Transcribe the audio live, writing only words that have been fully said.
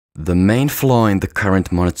The main flaw in the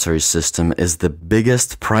current monetary system is the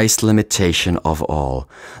biggest price limitation of all,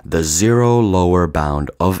 the zero lower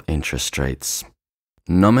bound of interest rates.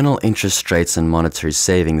 Nominal interest rates and monetary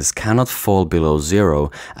savings cannot fall below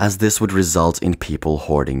zero, as this would result in people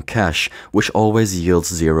hoarding cash, which always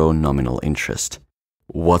yields zero nominal interest.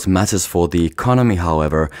 What matters for the economy,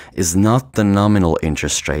 however, is not the nominal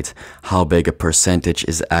interest rate, how big a percentage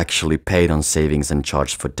is actually paid on savings and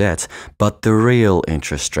charged for debt, but the real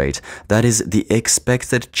interest rate, that is, the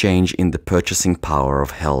expected change in the purchasing power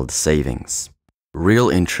of held savings. Real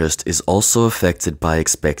interest is also affected by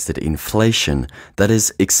expected inflation, that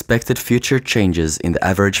is, expected future changes in the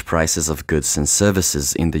average prices of goods and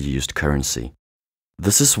services in the used currency.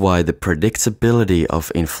 This is why the predictability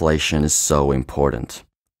of inflation is so important.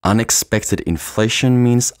 Unexpected inflation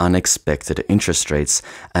means unexpected interest rates,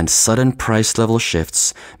 and sudden price level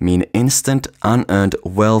shifts mean instant unearned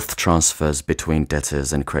wealth transfers between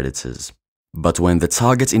debtors and creditors. But when the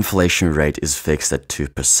target inflation rate is fixed at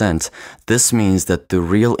 2%, this means that the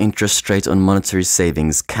real interest rate on monetary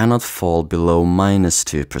savings cannot fall below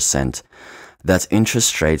 -2%, that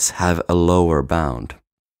interest rates have a lower bound.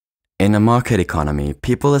 In a market economy,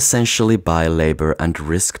 people essentially buy labor and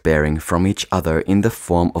risk-bearing from each other in the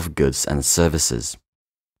form of goods and services.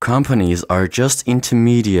 Companies are just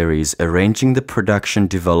intermediaries arranging the production,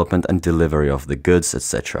 development and delivery of the goods,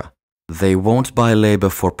 etc. They won't buy labor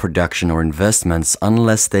for production or investments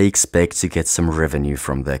unless they expect to get some revenue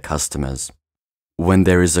from their customers. When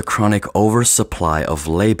there is a chronic oversupply of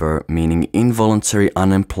labor, meaning involuntary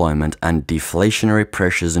unemployment and deflationary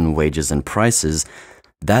pressures on wages and prices,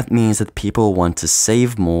 that means that people want to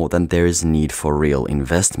save more than there is need for real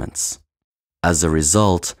investments. As a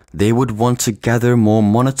result, they would want to gather more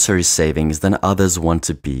monetary savings than others want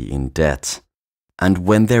to be in debt. And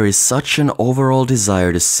when there is such an overall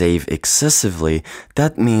desire to save excessively,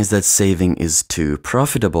 that means that saving is too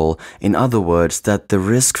profitable, in other words, that the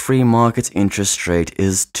risk-free market interest rate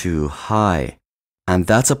is too high. And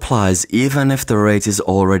that applies even if the rate is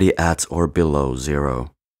already at or below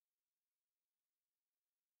zero.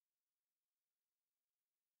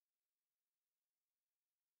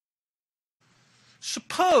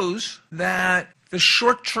 Suppose that the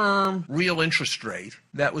short-term real interest rate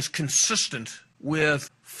that was consistent with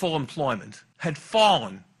full employment had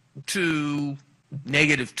fallen to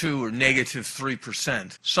 -2 or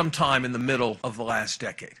 -3% sometime in the middle of the last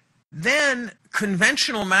decade. Then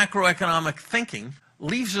conventional macroeconomic thinking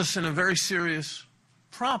leaves us in a very serious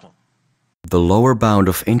problem. The lower bound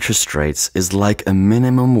of interest rates is like a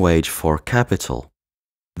minimum wage for capital.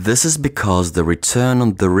 This is because the return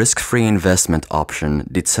on the risk-free investment option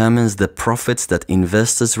determines the profits that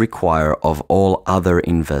investors require of all other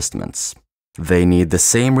investments. They need the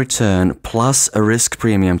same return plus a risk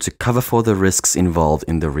premium to cover for the risks involved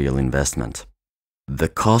in the real investment. The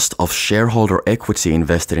cost of shareholder equity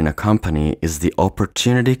invested in a company is the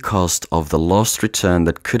opportunity cost of the lost return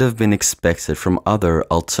that could have been expected from other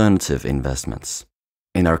alternative investments.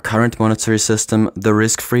 In our current monetary system, the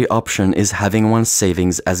risk-free option is having one's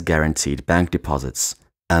savings as guaranteed bank deposits,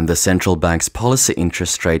 and the central bank's policy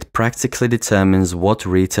interest rate practically determines what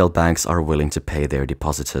retail banks are willing to pay their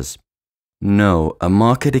depositors. No, a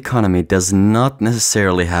market economy does not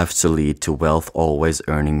necessarily have to lead to wealth always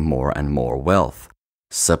earning more and more wealth.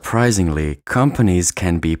 Surprisingly, companies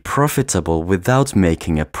can be profitable without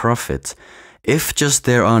making a profit, if just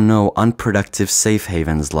there are no unproductive safe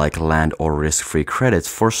havens like land or risk-free credit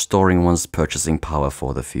for storing one's purchasing power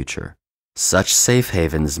for the future. Such safe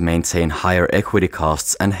havens maintain higher equity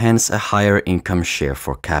costs and hence a higher income share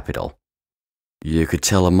for capital. You could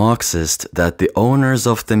tell a Marxist that the owners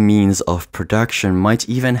of the means of production might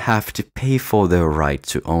even have to pay for their right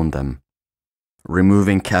to own them.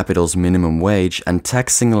 Removing capital's minimum wage and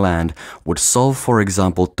taxing land would solve, for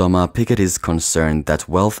example, Thomas Piketty's concern that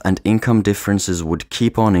wealth and income differences would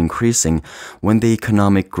keep on increasing when the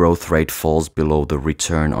economic growth rate falls below the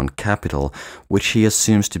return on capital, which he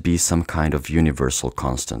assumes to be some kind of universal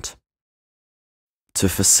constant. To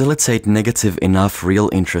facilitate negative enough real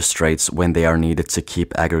interest rates when they are needed to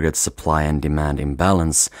keep aggregate supply and demand in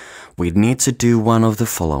balance, we'd need to do one of the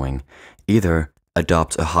following: either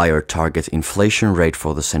adopt a higher target inflation rate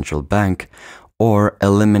for the central bank, or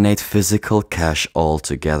eliminate physical cash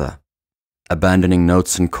altogether. Abandoning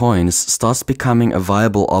notes and coins starts becoming a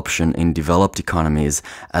viable option in developed economies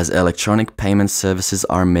as electronic payment services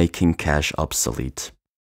are making cash obsolete.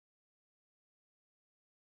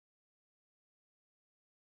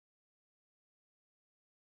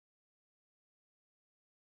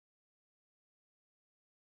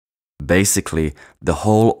 Basically, the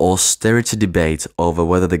whole austerity debate over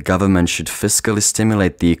whether the government should fiscally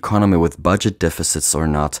stimulate the economy with budget deficits or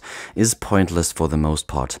not is pointless for the most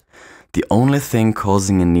part. The only thing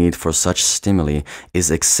causing a need for such stimuli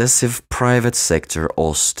is excessive private sector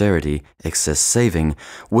austerity, excess saving,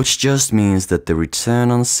 which just means that the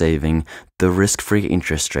return on saving, the risk-free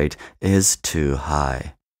interest rate, is too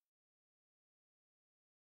high.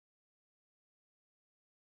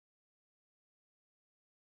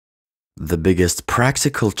 The biggest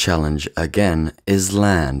practical challenge, again, is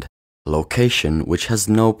land, location which has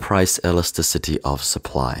no price elasticity of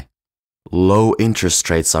supply. Low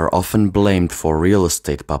interest rates are often blamed for real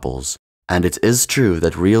estate bubbles, and it is true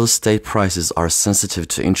that real estate prices are sensitive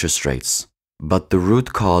to interest rates. But the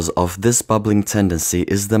root cause of this bubbling tendency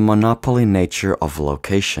is the monopoly nature of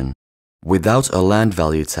location. Without a land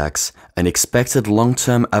value tax, an expected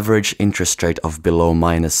long-term average interest rate of below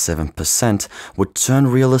 -7% would turn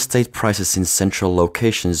real estate prices in central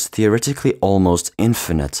locations theoretically almost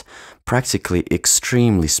infinite, practically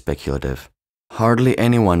extremely speculative. Hardly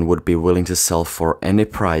anyone would be willing to sell for any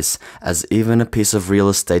price, as even a piece of real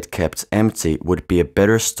estate kept empty would be a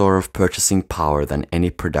better store of purchasing power than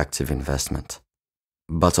any productive investment.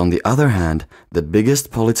 But on the other hand, the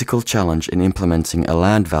biggest political challenge in implementing a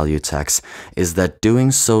land value tax is that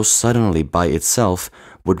doing so suddenly by itself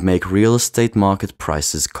would make real estate market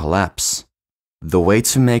prices collapse. The way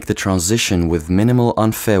to make the transition with minimal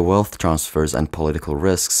unfair wealth transfers and political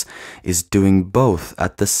risks is doing both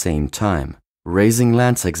at the same time. Raising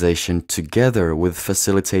land taxation together with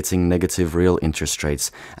facilitating negative real interest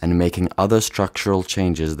rates and making other structural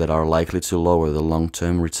changes that are likely to lower the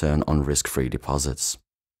long-term return on risk-free deposits.